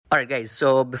Alright, guys,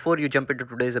 so before you jump into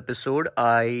today's episode,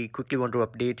 I quickly want to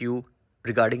update you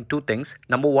regarding two things.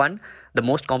 Number one, the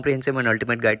most comprehensive and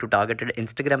ultimate guide to targeted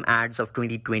Instagram ads of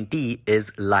 2020 is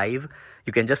live.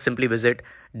 You can just simply visit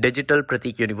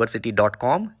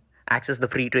digitalpratikuniversity.com, access the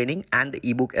free training and the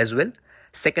ebook as well.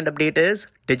 Second update is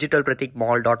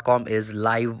digitalpratikmall.com is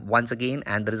live once again,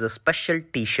 and there is a special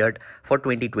t-shirt for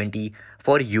 2020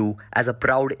 for you as a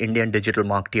proud Indian digital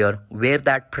marketer. Wear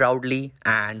that proudly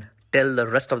and tell the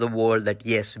rest of the world that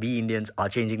yes, we Indians are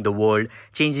changing the world,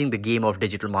 changing the game of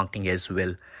digital marketing as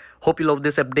well. Hope you love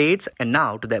these updates. And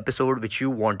now to the episode which you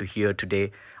want to hear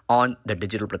today on the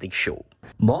Digital Pratik Show.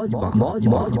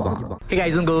 Hey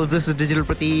guys and girls, this is Digital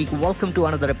Pratik. Welcome to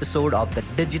another episode of the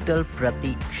Digital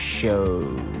Pratik Show.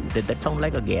 Did that sound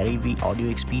like a Gary Vee audio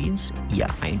experience? Yeah,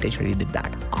 I intentionally did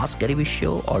that. Ask Gary Vee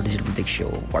Show or Digital Pratik Show,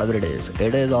 whatever it is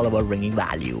all about bringing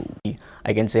value.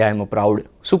 I can say I'm a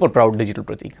super proud Digital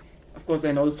Pratik. Of course,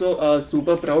 and also a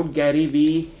super proud Gary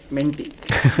Vee mentee.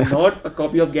 Not a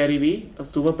copy of Gary Vee, a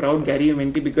super proud Gary Vee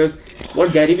mentee, because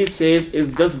what Gary Vee says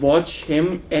is just watch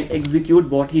him and execute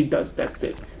what he does. That's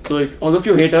it. So if all of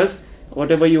you hate us,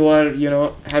 whatever you are,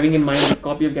 having in mind a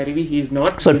copy of Gary Vee, he is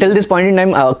not. So till this point in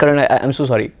time, Karan, I'm so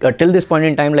sorry. Till this point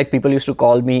in time, like people used to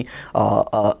call me,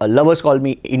 lovers call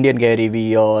me Indian Gary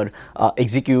Vee or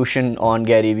execution on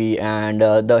Gary Vee, and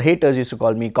the haters used to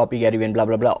call me copy Gary Vee and blah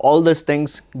blah blah. All these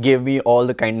things gave me all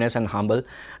the kindness and humble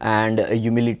and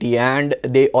humility, and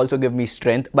they also give me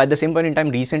strength. But at the same point in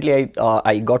time, recently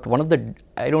I got one of the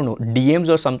DMs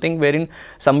or something wherein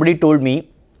somebody told me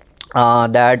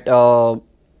that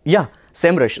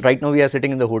SEMrush. Right now we are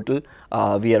sitting in the hotel.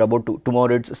 We are about to,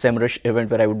 tomorrow it's SEMrush event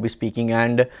where I would be speaking,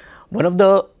 and one of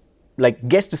the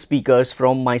guest speakers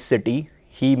from my city,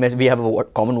 we have a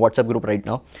common WhatsApp group right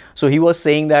now. So he was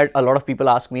saying that a lot of people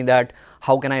ask me that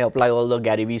how can I apply all the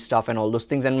Gary Vee stuff and all those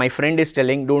things, and my friend is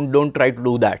telling don't try to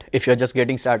do that. If you're just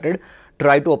getting started,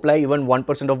 try to apply even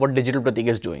 1% of what Digital Pratik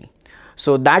is doing.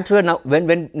 So that's where now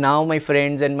when now my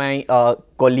friends and my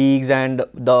colleagues and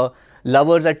the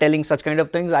lovers are telling such kind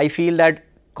of things, I feel that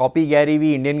copy Gary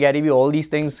Vee, Indian Gary Vee, all these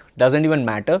things doesn't even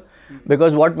matter,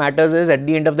 because what matters is at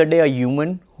the end of the day a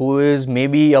human who is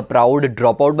maybe a proud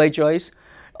dropout by choice,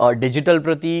 or Digital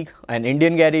Pratik, an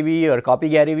Indian Gary Vee or copy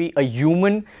Gary Vee, a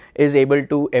human is able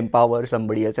to empower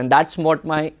somebody else. And that's what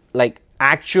my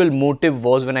actual motive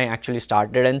was when I actually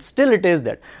started, and still it is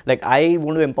that I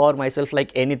want to empower myself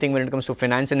like anything when it comes to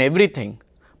finance and everything,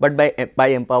 but by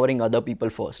empowering other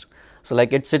people first. So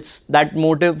it's that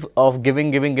motive of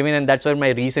giving, and that's why my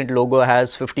recent logo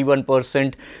has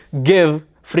 51% give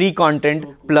free content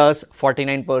plus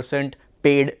 49%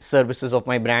 paid services of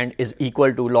my brand is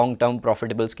equal to long-term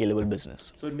profitable scalable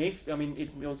business. So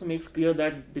it also makes clear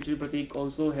that Digital Pratik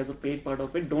also has a paid part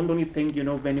of it. Don't only think,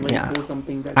 whenever you post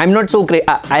something that... I'm not so crazy.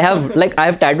 I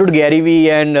have tattooed Gary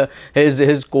Vee and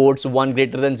his quotes, 1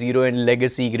 greater than 0 and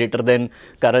legacy greater than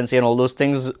currency and all those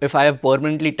things. If I have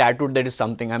permanently tattooed, that is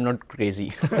something. I'm not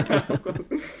crazy.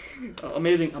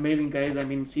 Amazing guys.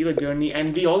 See the journey,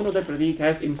 and we all know that Pratik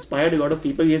has inspired a lot of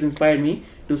people. He has inspired me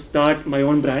to start my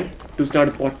own brand, to start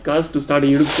a podcast, to start a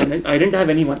YouTube channel. I didn't have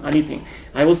anything.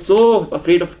 I was so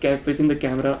afraid of facing the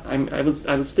camera. I was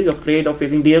still afraid of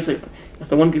facing DSLR.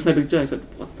 Someone clicks my picture, I said,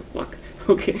 what the fuck?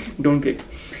 Okay, don't click.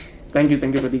 Thank you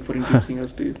Pratik for introducing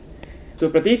us to you. So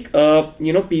Pratik,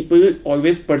 people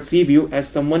always perceive you as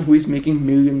someone who is making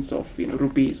millions of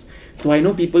rupees. So I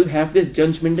know people have this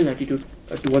judgmental attitude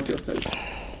towards yourself.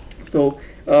 So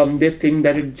they think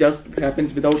that it just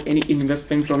happens without any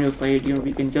investment from your side.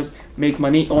 We can just make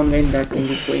money online. That thing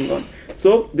is going on.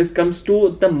 So this comes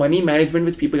to the money management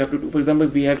which people have to do. For example,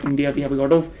 we have India. We have a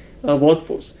lot of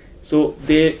workforce. So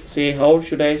they say, how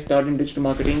should I start in digital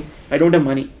marketing? I don't have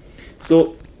money.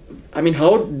 So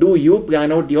how do you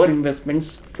plan out your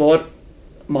investments for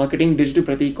marketing Digital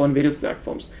Pratik on various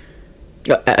platforms?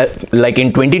 Like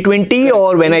in 2020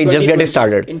 or when I just get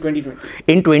started? In 2020.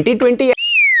 In 2020.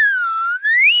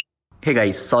 Hey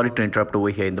guys, sorry to interrupt over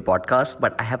here in the podcast,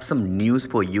 but I have some news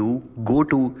for you. Go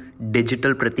to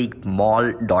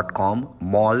digitalpratikmall.com,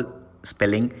 mall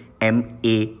spelling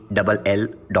MALL.com,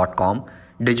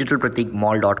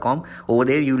 digitalpratikmall.com. Over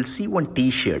there you will see one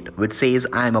t-shirt which says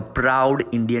I am a proud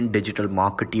Indian digital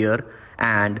marketeer,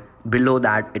 and below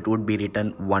that it would be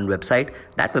written one website.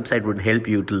 That website would help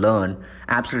you to learn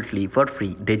absolutely for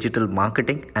free digital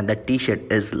marketing, and that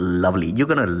t-shirt is lovely. You're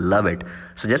gonna love it.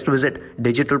 So just visit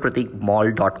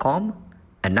digitalpratikmall.com.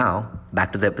 And now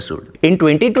back to the episode. In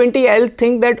 2020, I'll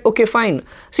think that okay, fine.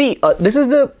 See, this is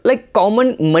the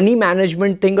common money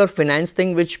management thing or finance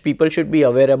thing which people should be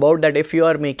aware about. That if you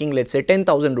are making, let's say,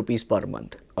 10,000 rupees per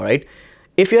month, all right,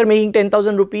 if you're making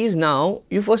 10,000 rupees now,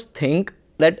 you first think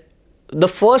that the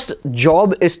first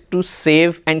job is to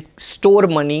save and store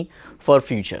money for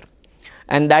future.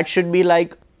 And that should be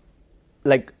like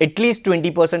at least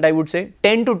 20%, I would say,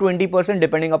 10 to 20%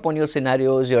 depending upon your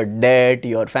scenarios, your debt,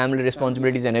 your family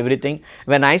responsibilities and everything.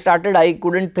 When I started, I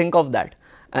couldn't think of that.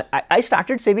 I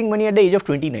started saving money at the age of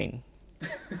 29.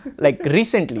 Like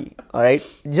recently, all right?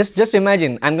 Just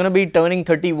imagine, I'm going to be turning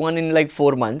 31 in like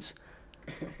 4 months.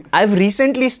 I've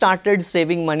recently started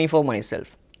saving money for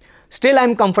myself. Still,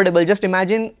 I'm comfortable. Just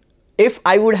imagine if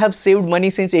I would have saved money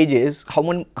since ages, how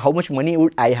much money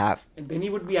would I have? And then he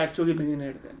would be actually a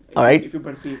millionaire then. All right. If you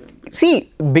perceive him.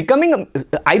 See,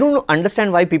 I don't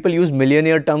understand why people use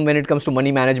millionaire term when it comes to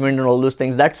money management and all those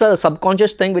things. That's a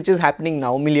subconscious thing which is happening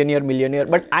now, millionaire.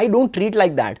 But I don't treat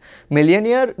like that.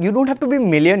 Millionaire, you don't have to be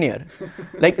millionaire.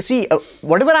 Like, see,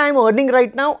 whatever I am earning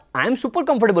right now, I'm super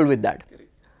comfortable with that.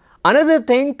 Another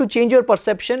thing to change your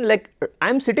perception, like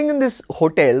I'm sitting in this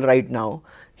hotel right now.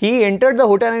 He entered the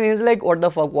hotel and he's like, what the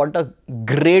fuck, what a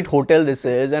great hotel this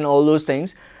is and all those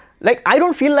things. Like, I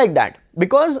don't feel like that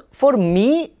because for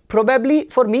me,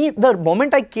 the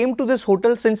moment I came to this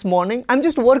hotel since morning, I'm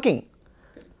just working.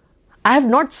 I have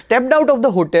not stepped out of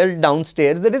the hotel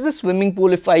downstairs. There is a swimming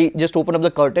pool. If I just open up the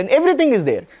curtain, everything is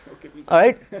there. Okay, all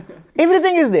right?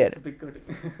 Everything is there. It's a big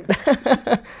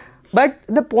curtain. But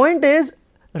the point is,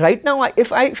 right now,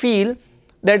 if I feel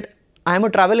that I'm a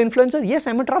travel influencer, yes,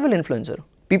 I'm a travel influencer.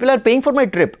 People are paying for my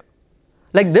trip.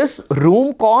 Like this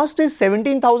room cost is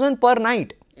 17,000 per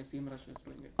night.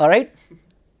 All right.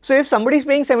 So if somebody is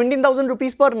paying 17,000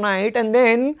 rupees per night and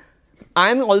then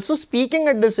I'm also speaking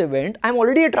at this event, I'm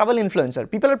already a travel influencer.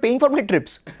 People are paying for my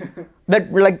trips.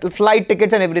 That like flight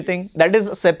tickets and everything, that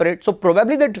is separate. So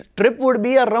probably the trip would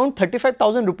be around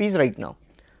 35,000 rupees right now.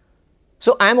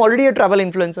 So I'm already a travel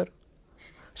influencer.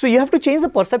 So you have to change the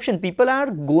perception. People are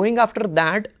going after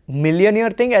that millionaire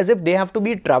thing as if they have to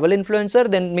be a travel influencer,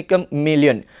 then make a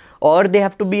million. Or they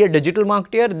have to be a digital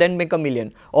marketer, then make a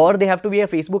million. Or they have to be a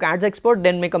Facebook ads expert,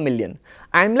 then make a million.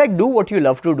 I'm like, do what you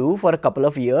love to do for a couple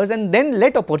of years and then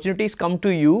let opportunities come to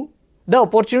you. The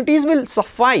opportunities will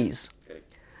suffice.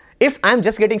 If I'm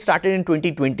just getting started in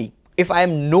 2020, if I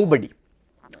am nobody,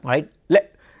 right?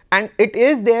 And it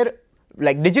is there,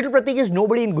 like Digital Pratik is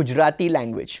nobody in Gujarati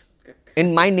language.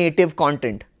 In my native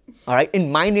content, all right, in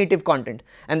my native content.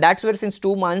 And that's where since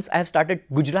 2 months, I have started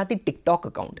Gujarati TikTok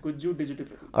account. Guju Digital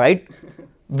Pratik. All right,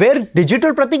 where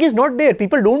Digital Pratik is not there.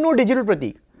 People don't know Digital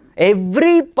Pratik.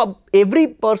 Every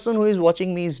person who is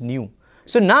watching me is new.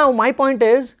 So now my point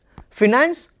is,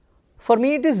 finance, for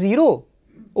me it is zero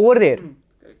over there.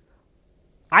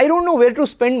 I don't know where to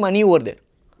spend money over there.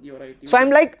 You're right. So I'm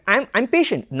like, I'm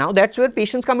patient. Now that's where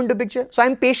patience come into picture. So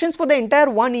I'm patient for the entire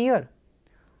 1 year.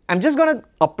 I'm just going to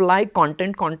apply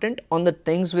content on the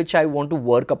things which I want to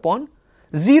work upon.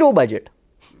 Zero budget.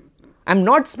 I'm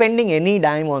not spending any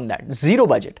dime on that. Zero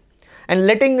budget. And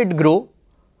letting it grow.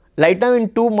 Right now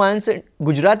in 2 months,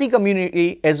 Gujarati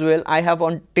community as well, I have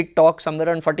on TikTok somewhere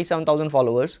around 47,000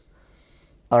 followers.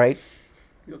 All right.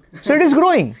 So it is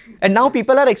growing. And now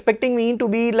people are expecting me to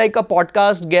be like a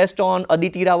podcast guest on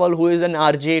Aditi Rawal, who is an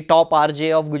RJ, top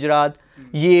RJ of Gujarat.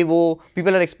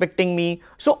 People are expecting me.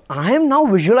 So I am now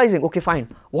visualizing, okay, fine.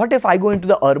 What if I go into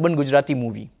the urban Gujarati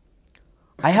movie?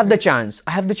 I have the chance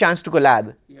to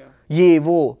collab.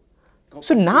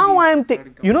 So now I am,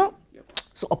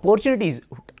 so opportunities.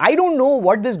 I don't know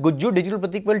what this Guju Digital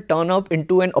Pratik will turn up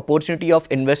into an opportunity of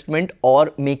investment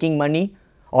or making money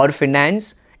or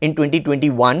finance in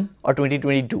 2021 or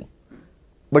 2022.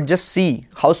 But just see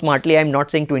how smartly I am not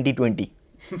saying 2020.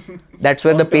 That's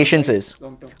where the patience is.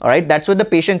 All right, that's where the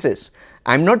patience is.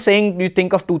 I'm not saying you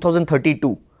think of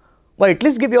 2032, but at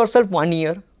least give yourself 1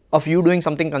 year of you doing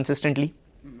something consistently.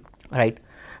 Right.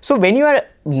 So when you are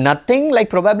nothing, like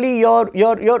probably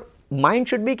your mind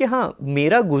should be कि हाँ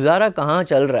मेरा गुजारा कहाँ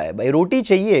चल रहा है भाई, रोटी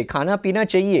चाहिए, खाना पीना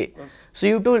चाहिए. So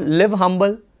you have to live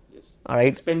humble. Yes. All right.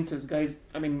 Expenses, guys.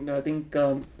 I mean, I think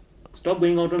stop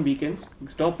going out on weekends.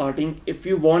 Stop partying. If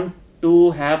you want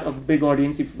to have a big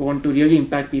audience, if you want to really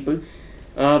impact people,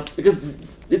 because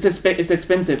it's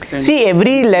expensive. See,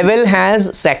 every level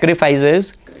has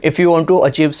sacrifices if you want to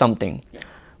achieve something. Yeah.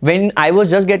 When I was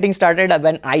just getting started,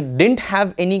 when I didn't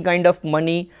have any kind of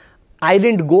money, I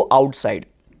didn't go outside.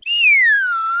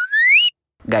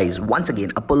 Guys, once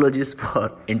again, apologies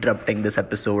for interrupting this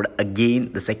episode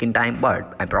again the second time,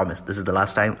 but I promise this is the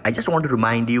last time. I just want to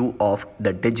remind you of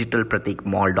the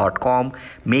digitalpratikmall.com.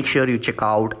 Make sure you check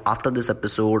out after this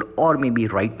episode, or maybe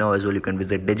right now as well. You can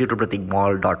visit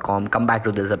digitalpratikmall.com, come back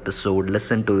to this episode,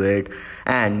 listen to it,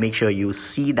 and make sure you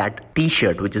see that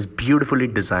t-shirt which is beautifully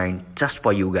designed just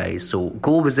for you guys. So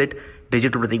go visit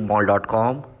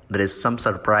digitalpratikmall.com. There is some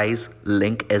surprise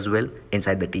link as well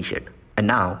inside the t-shirt. And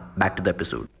now, back to the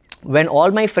episode. When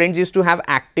all my friends used to have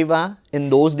Activa in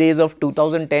those days of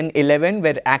 2010-11,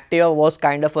 where Activa was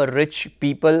kind of a rich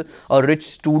people or rich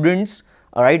students,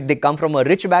 all right, they come from a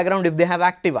rich background if they have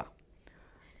Activa.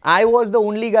 I was the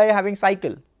only guy having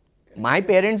cycle. My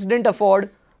parents didn't afford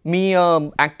me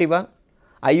Activa.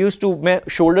 I used to, मैं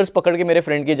shoulders पकड़ के मेरे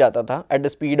friend के जाता था at the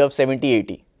speed of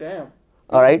 70-80. Damn.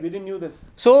 All right. We didn't know this.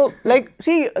 So, like,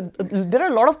 see, there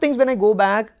are a lot of things when I go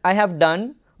back, I have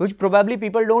done, which probably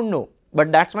people don't know,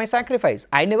 but that's my sacrifice.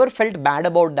 I never felt bad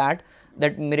about that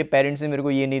मेरे parents ने मेरे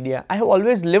को ये नहीं दिया. I have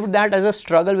always lived that as a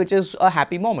struggle, which is a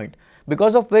happy moment,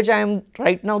 because of which I am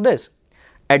right now this.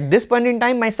 At this point in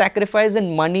time, my sacrifice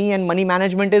in money and money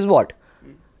management is what?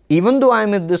 Even though I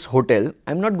am in this hotel,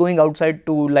 I'm not going outside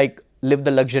to like live the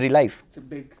luxury life. It's a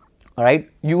big. All right,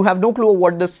 you have no clue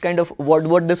what this kind of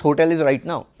what this hotel is right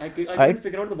now. I couldn't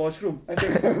figure out the washroom. I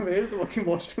said, where is the working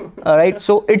washroom? All right,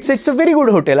 so it's a very good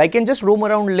hotel. I can just roam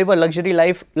around, live a luxury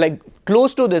life, like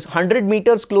close to this, 100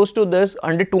 meters close to this,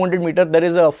 100, 200 meters. There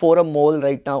is a Forum Mall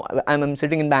right now. I'm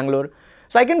sitting in Bangalore,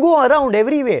 so I can go around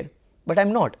everywhere, but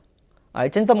I'm not. All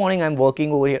right, since the morning I'm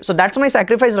working over here, so that's my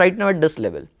sacrifice right now at this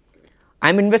level.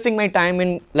 I'm investing my time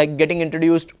in like getting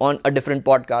introduced on a different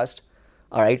podcast.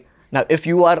 All right. Now, if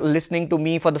you are listening to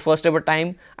me for the first ever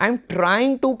time, I'm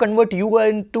trying to convert you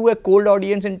into a cold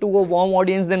audience, into a warm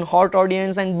audience, then hot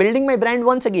audience, and building my brand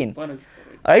once again.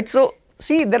 Alright, so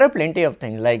see, there are plenty of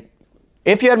things. Like,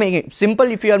 if you are making, simple,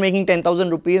 if you are making 10,000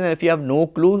 rupees and if you have no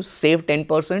clue, save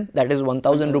 10%, that is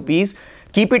 1,000 rupees.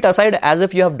 Keep it aside as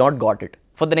if you have not got it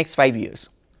for the next 5 years.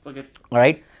 Forget.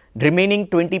 Alright, remaining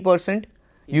 20%,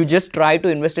 you just try to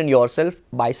invest in yourself,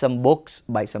 buy some books,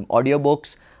 buy some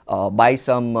audiobooks, buy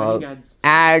some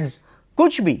ads,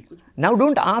 kuch bhi. Now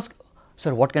don't ask,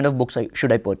 sir, what kind of books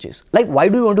should I purchase? Like, why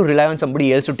do you want to rely on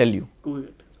somebody else to tell you? Cool.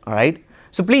 All right.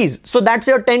 So please, so that's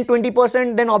your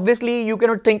 10-20%. Then obviously you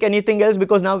cannot think anything else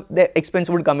because now the expense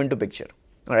would come into picture.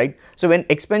 All right. So when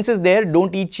expense is there,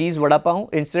 don't eat cheese vada pav.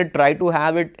 Instead, try to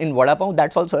have it in vada pav.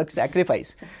 That's also a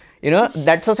sacrifice. You know,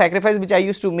 that's a sacrifice which I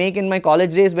used to make in my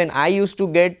college days when I used to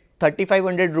get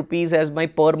 3,500 rupees as my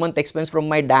per month expense from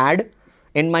my dad.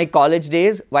 In my college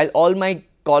days, while all my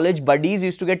college buddies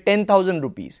used to get 10,000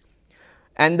 rupees.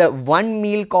 And the one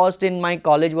meal cost in my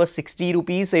college was 60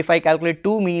 rupees. So if I calculate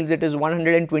 2 meals, it is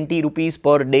 120 rupees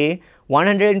per day.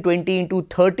 120 into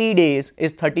 30 days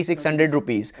is 3,600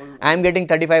 rupees. I am getting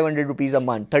 3,500 rupees a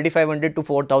month. 3,500 to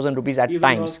 4,000 rupees at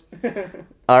times.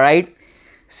 Alright.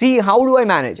 See, how do I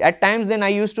manage? At times then I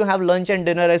used to have lunch and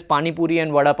dinner as pani puri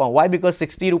and vada pav. Why? Because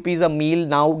 60 rupees a meal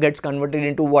now gets converted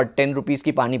into what? 10 rupees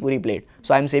ki pani puri plate.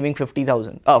 So I'm saving 50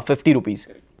 rupees.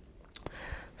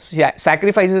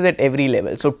 Sacrifices at every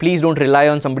level. So please don't rely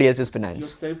on somebody else's finance.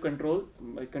 Your self-control,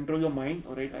 control your mind.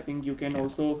 Alright, I think you can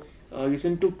also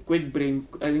listen to Quick Brain.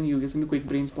 I think you listen to Quick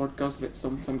Brain's podcast with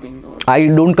something. Or I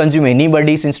don't consume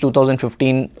anybody since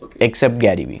 2015 except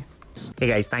Gary Vee. Hey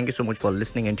guys, thank you so much for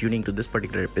listening and tuning to this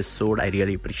particular episode. I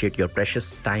really appreciate your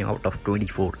precious time out of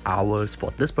 24 hours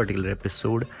for this particular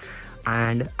episode.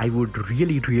 And I would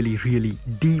really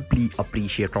deeply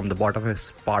appreciate from the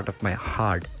bottomest part of my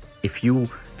heart if you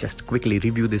just quickly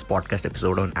review this podcast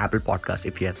episode on Apple Podcast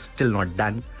if you have still not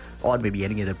done, or maybe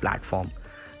any other platform.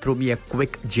 Throw me a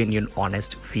quick, genuine,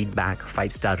 honest feedback,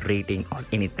 5-star rating or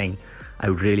anything. I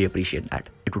would really appreciate that.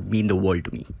 It would mean the world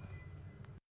to me.